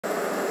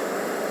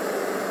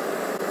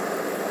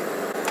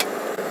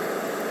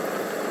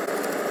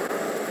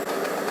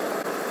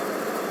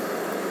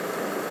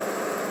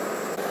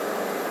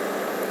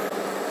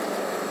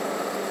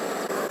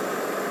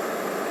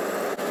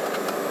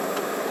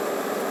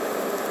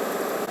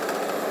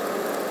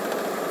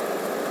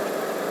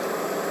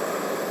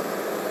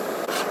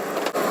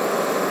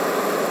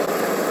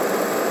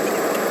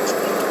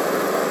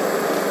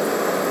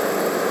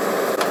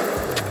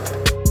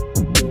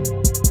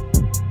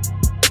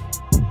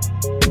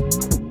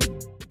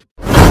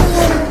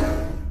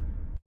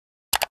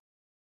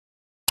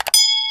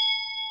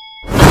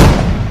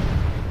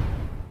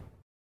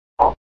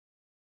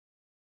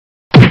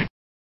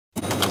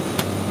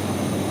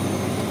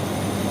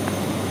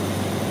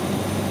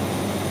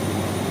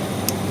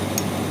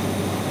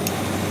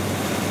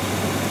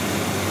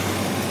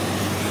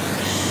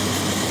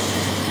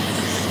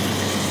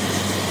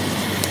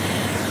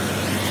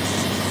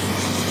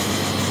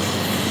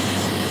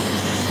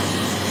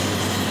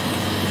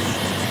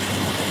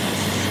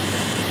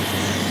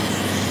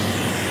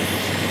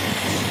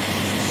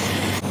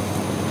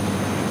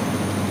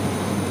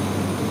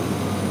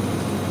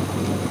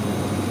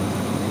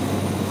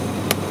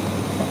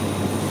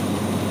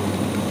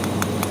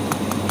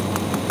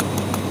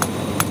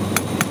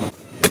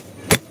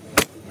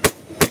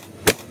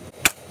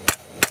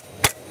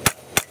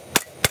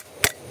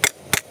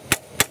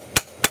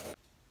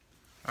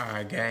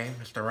gang,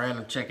 it's the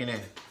random checking in.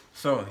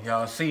 So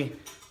y'all see,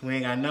 we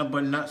ain't got nothing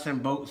but nuts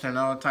and bolts and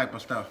all type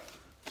of stuff.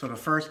 So the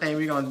first thing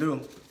we gonna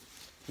do,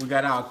 we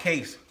got our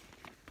case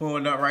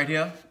pulled up right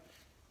here,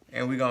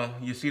 and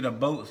you see the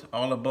bolts,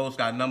 all the bolts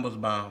got numbers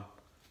bound.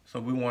 So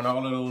we want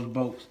all of those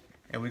bolts,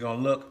 and we're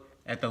gonna look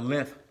at the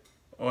length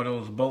of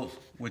those bolts,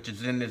 which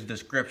is in this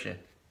description.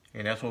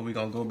 And that's what we're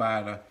gonna go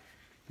by to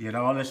get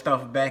all this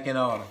stuff back in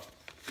order.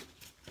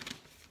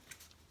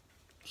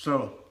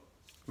 So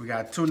we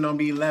got two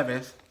number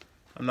 11s.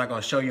 I'm not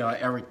gonna show y'all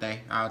everything.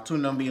 Our two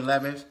number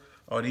 11s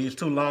are these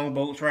two long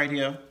bolts right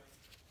here.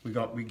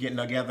 We getting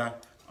together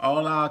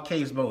all our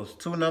case bolts.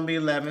 Two number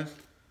 11s.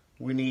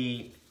 We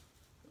need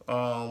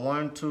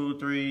 1, 2,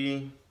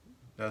 3,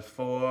 that's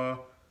 4.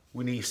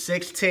 We need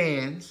 6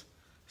 10s.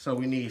 So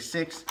we need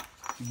 6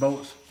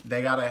 bolts.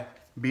 They gotta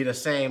be the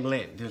same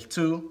length. There's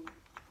 2,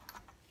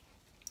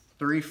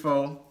 3,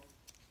 4,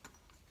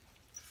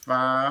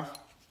 5,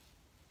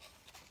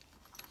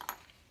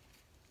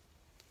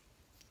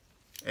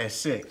 and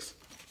 6.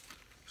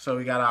 So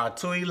we got our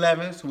 2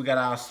 11s, we got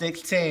our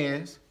 6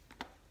 10s,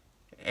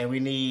 and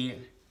we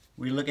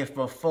looking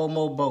for 4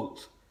 more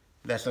bolts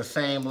that's the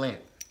same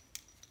length.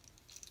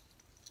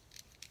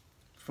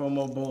 4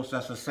 more bolts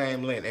that's the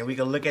same length. And we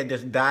can look at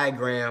this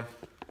diagram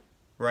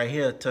right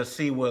here to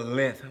see what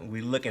length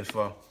we looking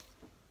for.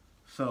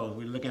 So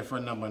we're looking for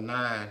number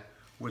 9,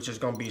 which is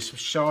gonna be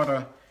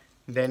shorter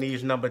than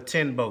these number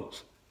 10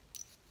 bolts.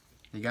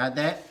 You got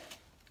that?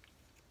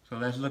 So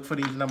let's look for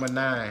these number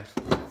 9s.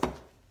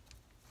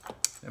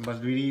 It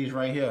must be these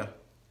right here.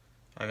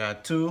 I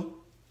got 2.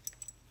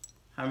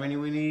 How many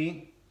we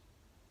need?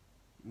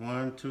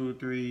 1, 2,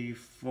 3,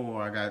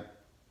 4. I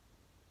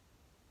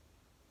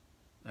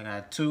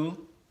got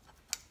 2,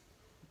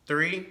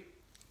 3,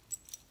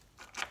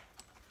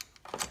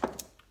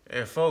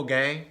 and 4,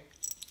 gang.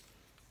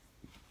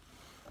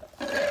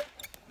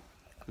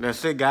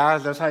 That's it,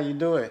 guys. That's how you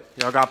do it.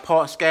 Y'all got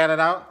parts scattered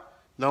out?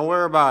 Don't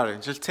worry about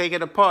it. Just take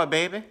it apart,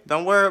 baby.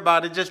 Don't worry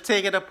about it. Just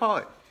take it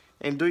apart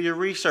and do your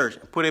research.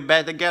 Put it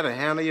back together.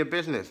 Handle your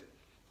business.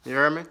 You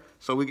hear me?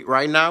 So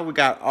right now, we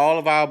got all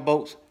of our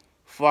bolts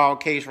for our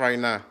case right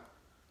now.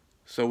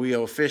 So we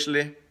are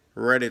officially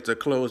ready to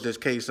close this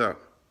case up.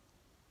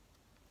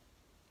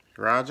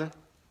 Roger?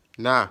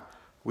 Now,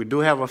 we do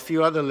have a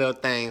few other little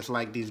things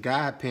like these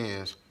guide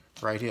pins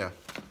right here.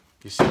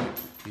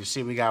 You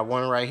see we got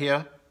one right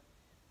here.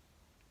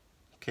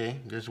 Okay,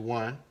 just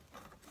one.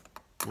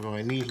 We're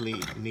gonna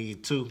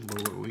need 2,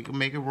 but we can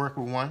make it work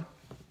with 1.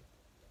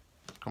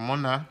 Come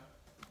on now.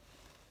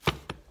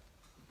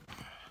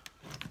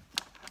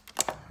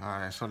 All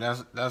right, so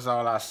that's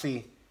all I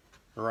see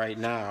right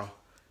now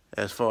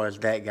as far as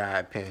that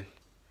guide pin.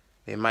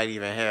 They might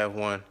even have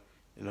one.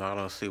 You know, I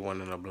don't see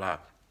one in the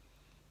block,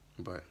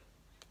 but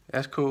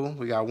that's cool.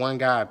 We got 1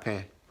 guide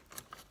pin,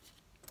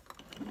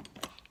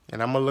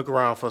 and I'm gonna look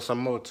around for some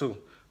more too.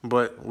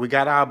 But we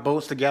got our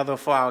bolts together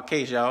for our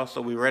case, y'all.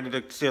 So we ready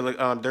to seal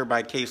a dirt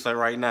bike case up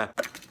right now.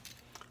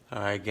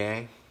 All right,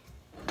 gang.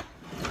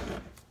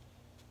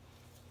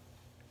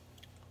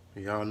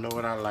 Y'all know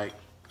what I like.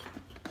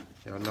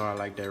 Y'all know I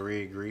like that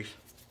red grease.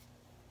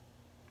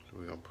 So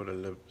we're gonna put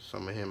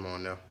some of him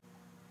on there.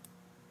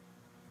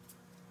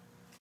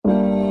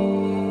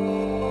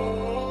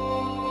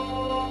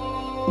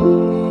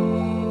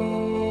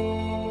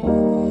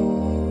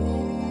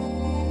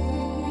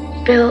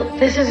 Bill,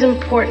 this is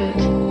important.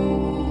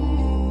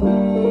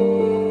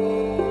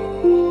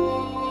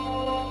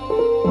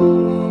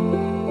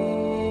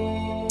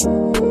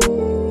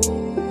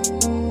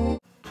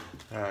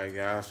 Alright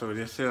guys, so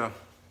this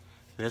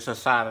is a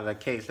side of the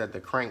case that the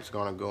crank's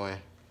gonna go in.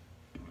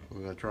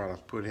 We're gonna try to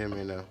put him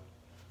in there,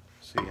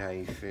 see how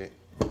he fit.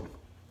 How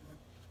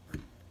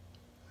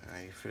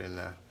he fit in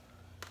there.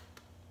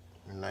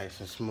 Nice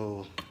and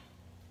smooth.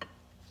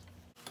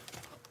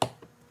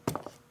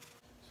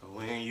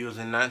 We ain't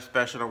using nothing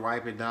special to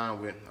wipe it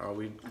down with. All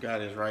we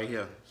got is right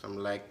here, some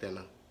lac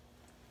thinner.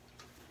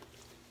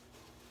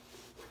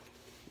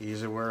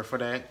 Easy word for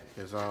that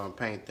is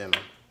paint thinner.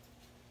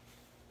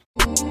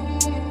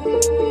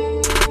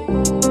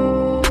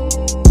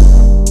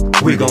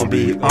 We gon'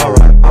 be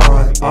alright,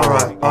 alright,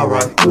 alright,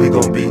 alright. We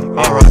gon' be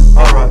alright,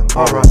 alright,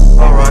 alright,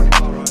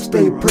 alright.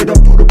 Stay prayed up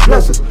through the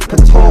blessings,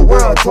 cause this whole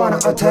world trying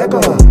to attack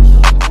us.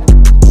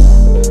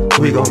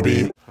 We gon'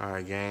 be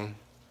alright, gang.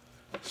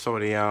 So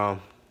the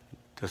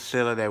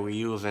sealer that we're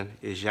using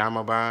is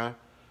Yamaha,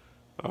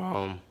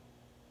 and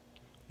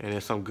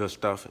it's some good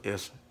stuff.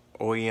 It's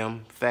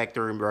OEM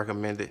factory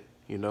recommended,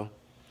 you know.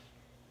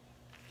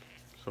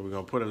 So we're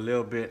gonna put a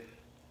little bit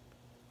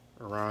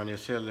around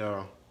this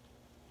here,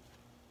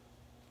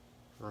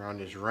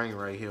 around this ring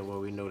right here where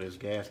we know this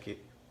gasket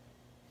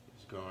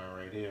is going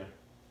right here.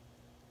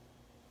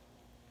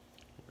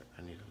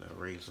 I need a little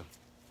razor.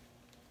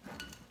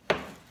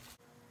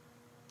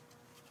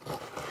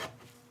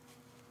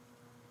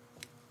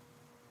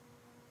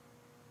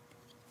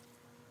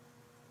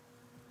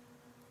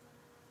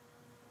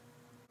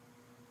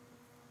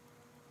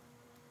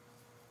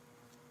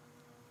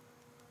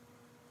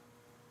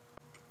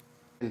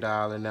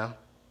 Dial in now.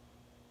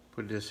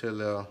 put this here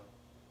little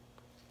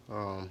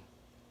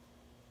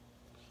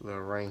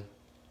ring,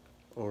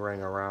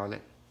 O-ring around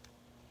it.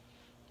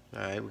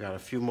 Alright, we got a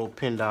few more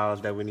pin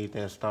dowels that we need to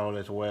install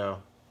as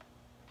well.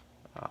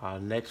 Our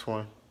next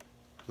one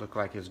look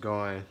like it's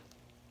going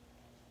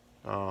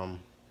right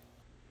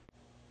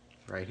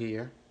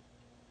here.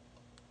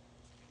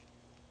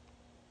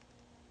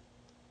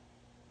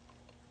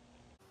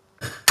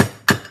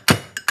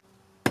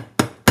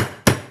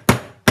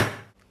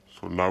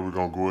 So now we're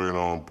gonna go ahead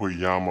and put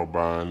Yamaha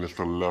behind. It's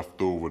the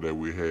leftover that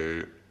we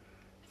had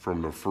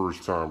from the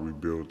first time we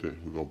built it.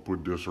 We're gonna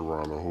put this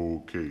around the whole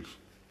case.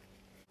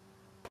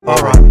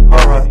 Alright,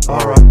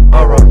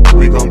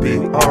 we gon' be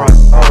alright.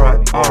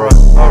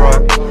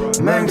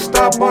 Man,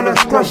 stop on that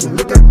expression.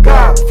 Look at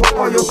God for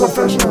all your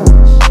confessions.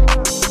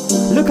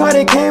 Look how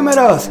they came at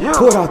us.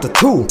 Put out the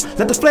tool,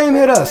 let the flame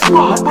hit us.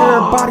 Not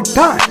everybody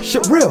dying,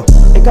 shit real.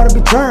 It gotta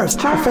be germs,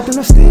 affecting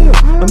the steel.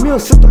 Immune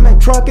system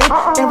ain't trucking,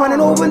 ain't running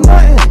over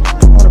nothing.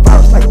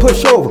 Coronavirus like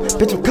push over,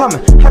 bitch I'm coming.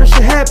 How this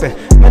shit happen?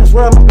 Man, this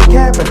world might be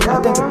capping.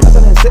 I think the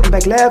president sitting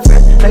back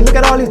laughing. Like look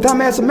at all these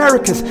dumbass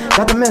Americans.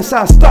 Got them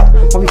inside stuck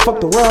while we fuck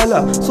the world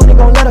up. So they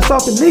gon' let us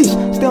off the leash.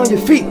 Stay on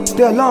your feet,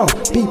 stay alone.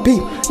 Beep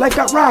beep, like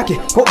I rocket.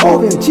 Go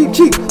over and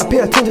cheap. I pay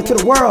attention to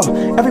the world.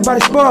 Everybody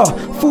spoiled.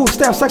 Food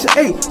stamp section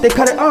 8. They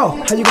cut it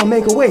off. How you gonna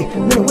make a way?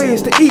 Many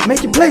ways to eat.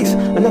 Make your place.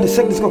 Another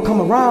sickness gonna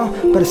come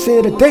around. Better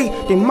say the date.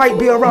 They might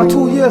be around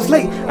 2 years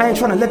late. I ain't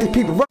trying to let these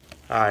people run.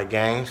 Alright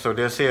gang, so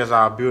this here's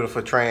our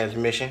beautiful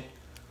transmission.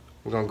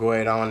 We're gonna go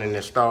ahead on and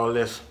install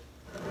this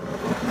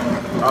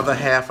other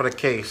half of the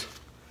case.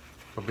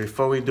 But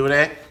before we do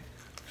that,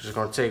 we're just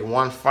gonna take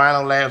one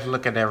final last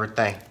look at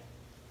everything.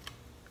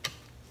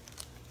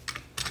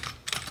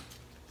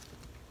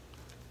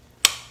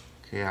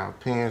 Okay, our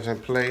pins in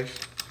place.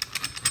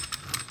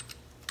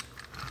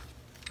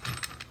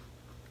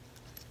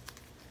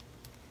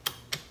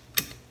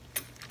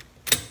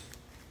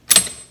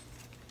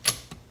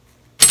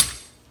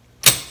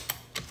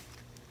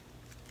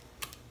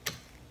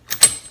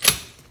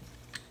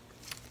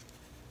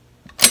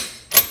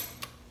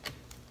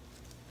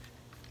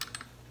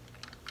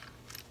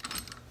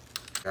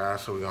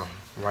 Guys, so we're gonna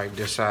wipe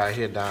this side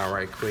here down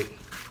right quick.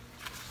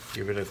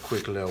 Give it a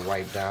quick little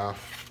wipe down.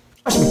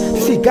 To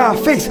see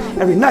God's face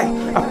every night.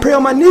 I pray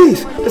on my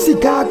knees to see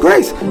God's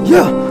grace.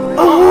 Yeah.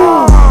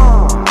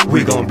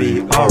 We gon'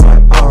 be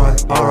alright.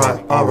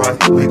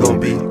 We gon'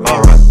 be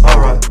alright.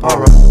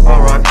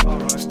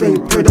 Stay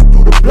prayed up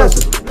through the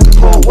blessings, cause the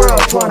whole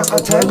world trying to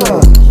attack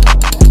us.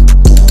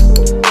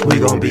 We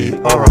gon' be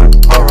alright.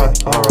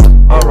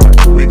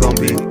 We gon'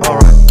 be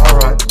alright.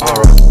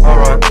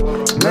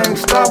 Man,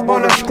 stop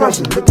on that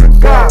expression. Look at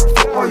God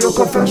for all your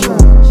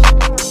confessions.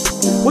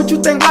 What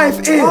you think life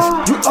is?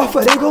 You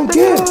offer, they gon'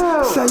 give.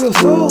 Sell your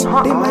soul,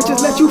 they might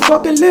just let you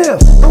fucking live.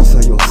 Don't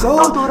sell your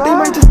soul, they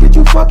might just get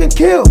you fucking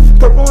killed.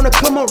 Corona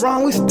come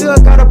around, we still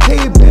gotta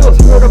pay bills.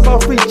 Heard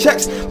about free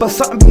checks, but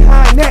something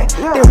behind that.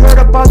 They heard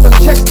about them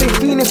checks, they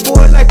feeding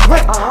for it like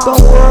crack.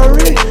 Don't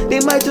worry,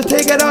 they might just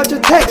take it out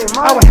your text.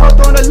 Our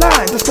health on the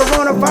line, this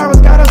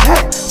coronavirus got us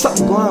hacked.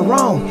 Something going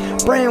wrong,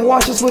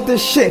 brainwash us with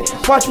this shit.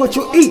 Watch what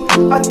you eat,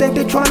 I think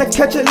they trying to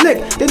catch a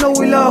lick. They know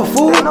we love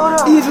food,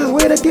 easiest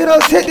way to get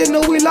us hit. They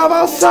know we love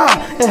outside,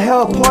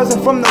 inhale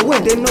poison from the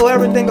wind. They know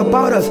everything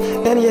about us,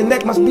 and in your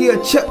neck must be a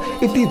chip.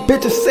 If these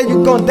bitches say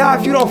you gon' die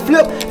if you don't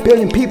flip,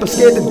 billion people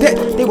scared to death,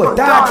 they would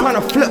die trying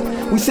to flip.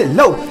 We sit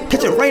low,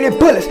 catching raining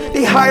bullets,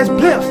 they high as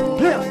blimps.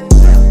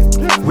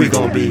 We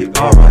gon' be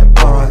alright.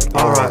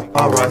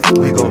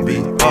 We gon' be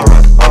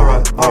alright.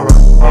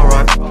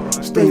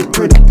 Stay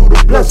pretty through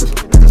the blessings,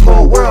 this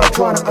whole world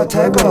trying to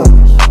attack us.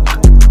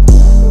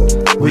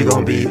 We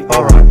gon' be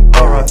alright.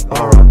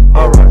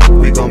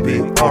 We gon'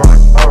 be alright.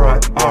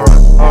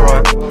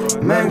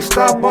 Man,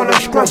 stop on that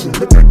expression.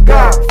 Look at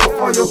God for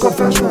all your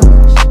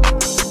confessions.